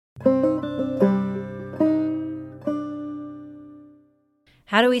How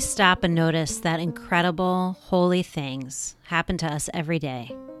do we stop and notice that incredible, holy things happen to us every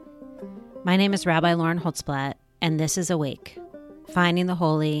day? My name is Rabbi Lauren Holtzblatt, and this is Awake, Finding the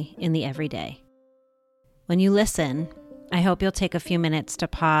Holy in the Everyday. When you listen, I hope you'll take a few minutes to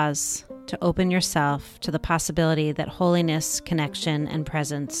pause, to open yourself to the possibility that holiness, connection, and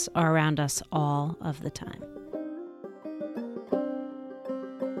presence are around us all of the time.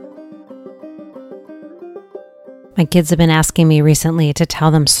 My kids have been asking me recently to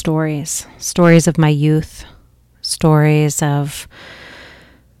tell them stories of my youth, stories of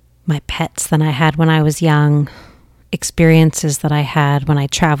my pets that I had when I was young, experiences that I had when I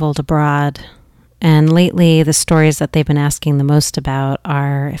traveled abroad. And lately, the stories that they've been asking the most about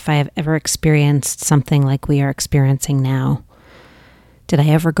are if I have ever experienced something like we are experiencing now. Did I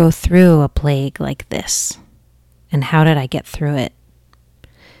ever go through a plague like this? And how did I get through it?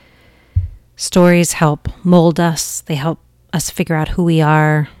 Stories help mold us. They help us figure out who we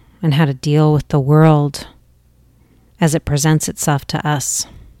are and how to deal with the world as it presents itself to us.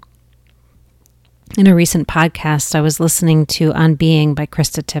 In a recent podcast, I was listening to On Being by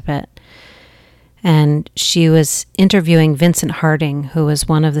Krista Tippett, and she was interviewing Vincent Harding, who was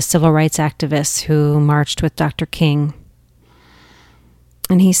one of the civil rights activists who marched with Dr. King.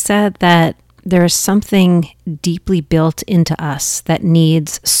 And he said that there is something deeply built into us that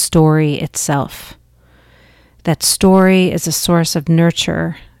needs story itself. That story is a source of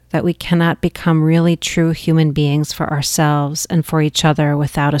nurture, that we cannot become really true human beings for ourselves and for each other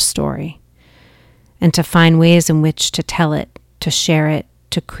without a story. And to find ways in which to tell it, to share it,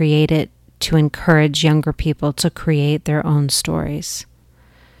 to create it, to encourage younger people to create their own stories.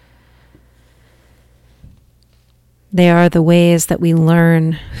 They are the ways that we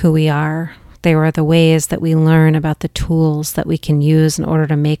learn who we are. They are the ways that we learn about the tools that we can use in order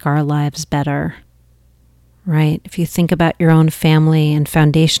to make our lives better, right? If you think about your own family and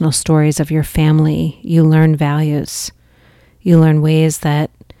foundational stories of your family, you learn values. You learn ways that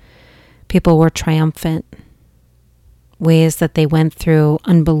people were triumphant, ways that they went through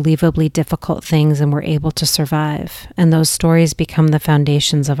unbelievably difficult things and were able to survive. And those stories become the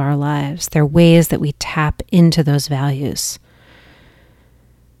foundations of our lives. They're ways that we tap into those values.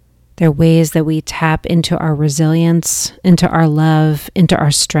 They're ways that we tap into our resilience, into our love, into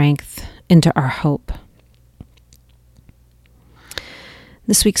our strength, into our hope.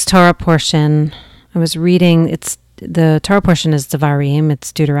 This week's Torah portion, I was reading, the Torah portion is Devarim,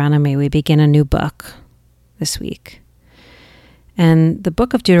 it's Deuteronomy. We begin a new book this week. And the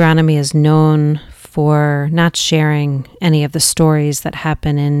book of Deuteronomy is known for not sharing any of the stories that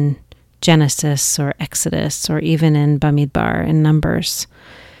happen in Genesis or Exodus or even in Bamidbar, in Numbers,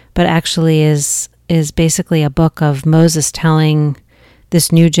 but actually is basically a book of Moses telling this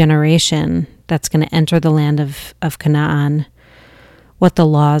new generation that's going to enter the land of Canaan what the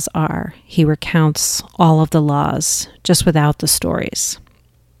laws are. He recounts all of the laws, just without the stories.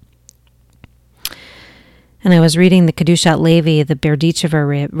 And I was reading the Kedushat Levi, the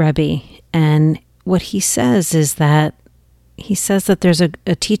Berdichever Rebbe, and what he says is that there's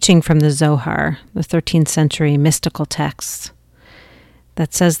a teaching from the Zohar, the 13th century mystical text,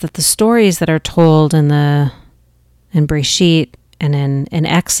 that says that the stories that are told in Breshit and in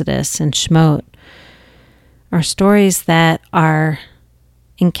Exodus and Shemot are stories that are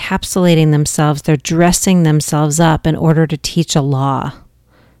encapsulating themselves, they're dressing themselves up in order to teach a law.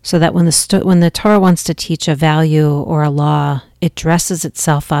 So that when the Torah wants to teach a value or a law, it dresses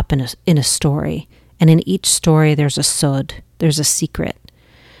itself up in a story. And in each story there's a sod, there's a secret.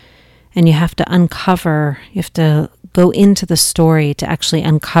 And you have to go into the story to actually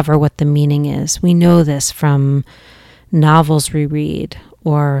uncover what the meaning is. We know this from novels we read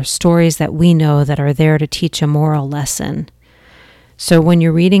or stories that we know that are there to teach a moral lesson. So when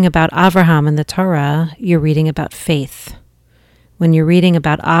you're reading about Avraham in the Torah, you're reading about faith. When you're reading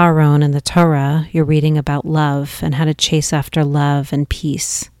about Aaron in the Torah, you're reading about love and how to chase after love and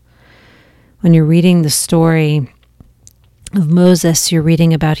peace. When you're reading the story of Moses, you're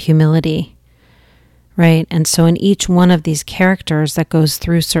reading about humility, right? And so in each one of these characters that goes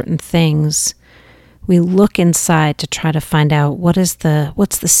through certain things, we look inside to try to find out what's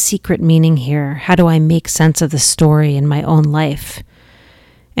the secret meaning here? How do I make sense of the story in my own life?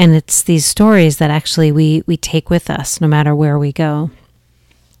 And it's these stories that actually we take with us no matter where we go.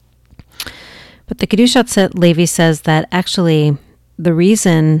 But the Kedushat Levi says that actually the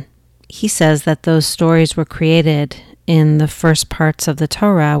reason he says that those stories were created in the first parts of the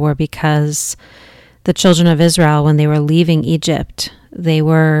Torah were because the children of Israel, when they were leaving Egypt, they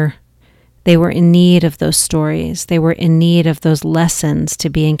were They were in need of those stories. They were in need of those lessons to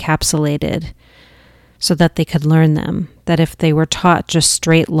be encapsulated so that they could learn them. That if they were taught just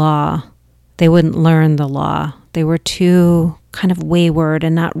straight law, they wouldn't learn the law. They were too kind of wayward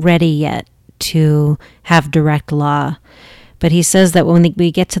and not ready yet to have direct law. But he says that when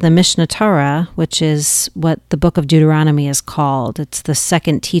we get to the Mishneh Torah, which is what the book of Deuteronomy is called, it's the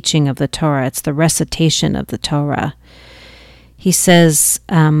second teaching of the Torah, it's the recitation of the Torah. He says,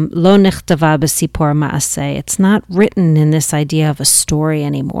 Lo nichtava b'sipor ma'aseh. It's not written in this idea of a story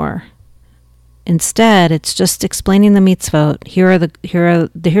anymore. Instead, it's just explaining the mitzvot.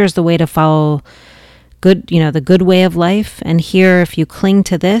 Here's the way to follow good, the good way of life. And here, if you cling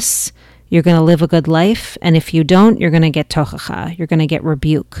to this, you're going to live a good life. And if you don't, you're going to get tochacha. You're going to get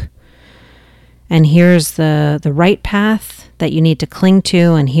rebuke. And here's the right path that you need to cling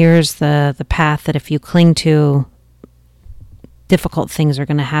to. And here's the path that if you cling to, difficult things are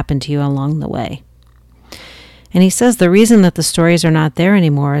going to happen to you along the way. And he says the reason that the stories are not there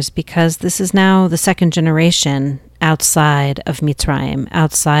anymore is because this is now the second generation outside of Mitzrayim,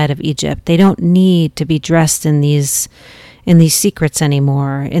 outside of Egypt. They don't need to be dressed in these secrets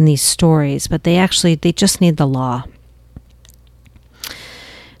anymore, in these stories, but they just need the law.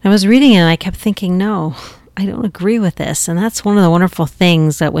 I was reading it and I kept thinking, no, I don't agree with this. And that's one of the wonderful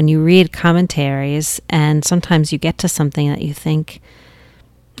things that when you read commentaries and sometimes you get to something that you think,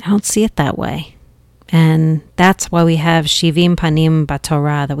 I don't see it that way. And that's why we have Shivim Panim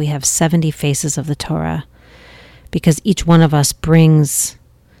BaTorah, that we have 70 faces of the Torah, because each one of us brings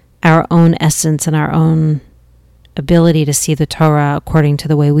our own essence and our own ability to see the Torah according to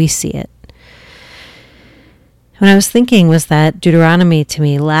the way we see it. What I was thinking was that Deuteronomy to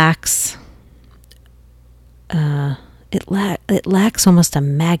me lacks it lacks almost a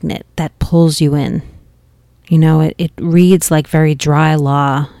magnet that pulls you in. It reads like very dry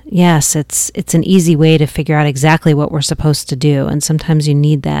law. Yes, it's an easy way to figure out exactly what we're supposed to do, and sometimes you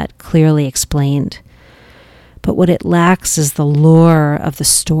need that clearly explained. But what it lacks is the lore of the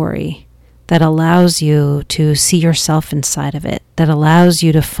story that allows you to see yourself inside of it, that allows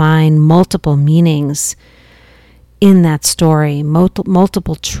you to find multiple meanings in that story,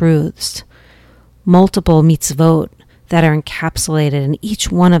 multiple truths, multiple mitzvot that are encapsulated in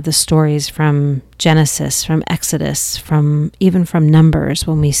each one of the stories from Genesis, from Exodus, even from Numbers,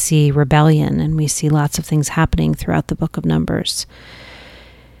 when we see rebellion and we see lots of things happening throughout the book of Numbers.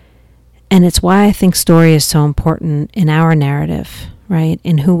 And it's why I think story is so important in our narrative, right?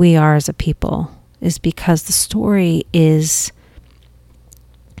 In who we are as a people, is because the story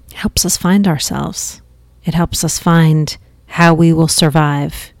helps us find ourselves. It helps us find how we will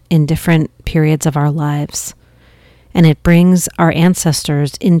survive in different periods of our lives. And it brings our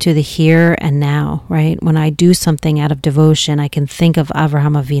ancestors into the here and now, right? When I do something out of devotion, I can think of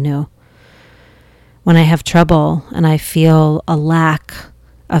Avraham Avinu. When I have trouble and I feel a lack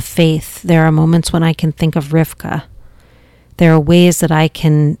of faith, there are moments when I can think of Rivka. There are ways that I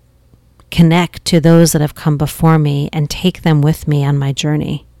can connect to those that have come before me and take them with me on my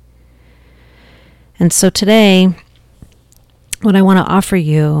journey. And so today, what I want to offer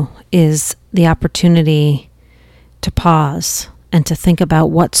you is the opportunity to pause and to think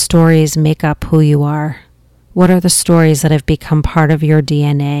about what stories make up who you are. What are the stories that have become part of your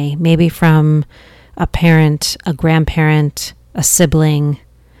DNA? Maybe from a parent, a grandparent, a sibling,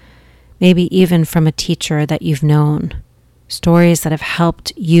 maybe even from a teacher that you've known. Stories that have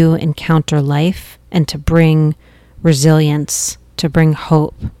helped you encounter life and to bring resilience, to bring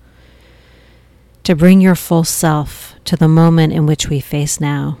hope, to bring your full self to the moment in which we face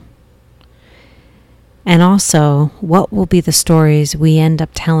now. And also, what will be the stories we end up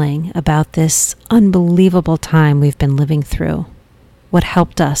telling about this unbelievable time we've been living through? What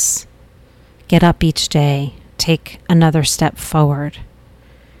helped us get up each day, take another step forward,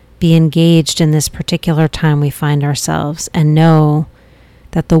 be engaged in this particular time we find ourselves, and know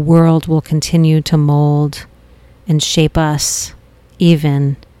that the world will continue to mold and shape us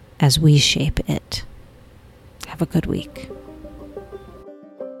even as we shape it. Have a good week.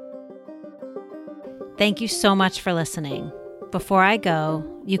 Thank you so much for listening. Before I go,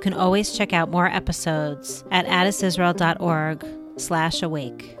 you can always check out more episodes at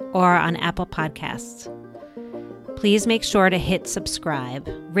addisisrael.org/awake or on Apple Podcasts. Please make sure to hit subscribe,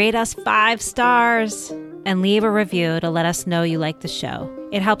 rate us 5 stars, and leave a review to let us know you like the show.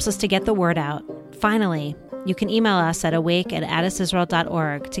 It helps us to get the word out. Finally, you can email us at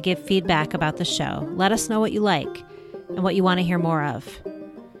awake@addisisrael.org to give feedback about the show. Let us know what you like and what you want to hear more of.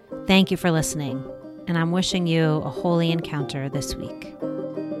 Thank you for listening, and I'm wishing you a holy encounter this week.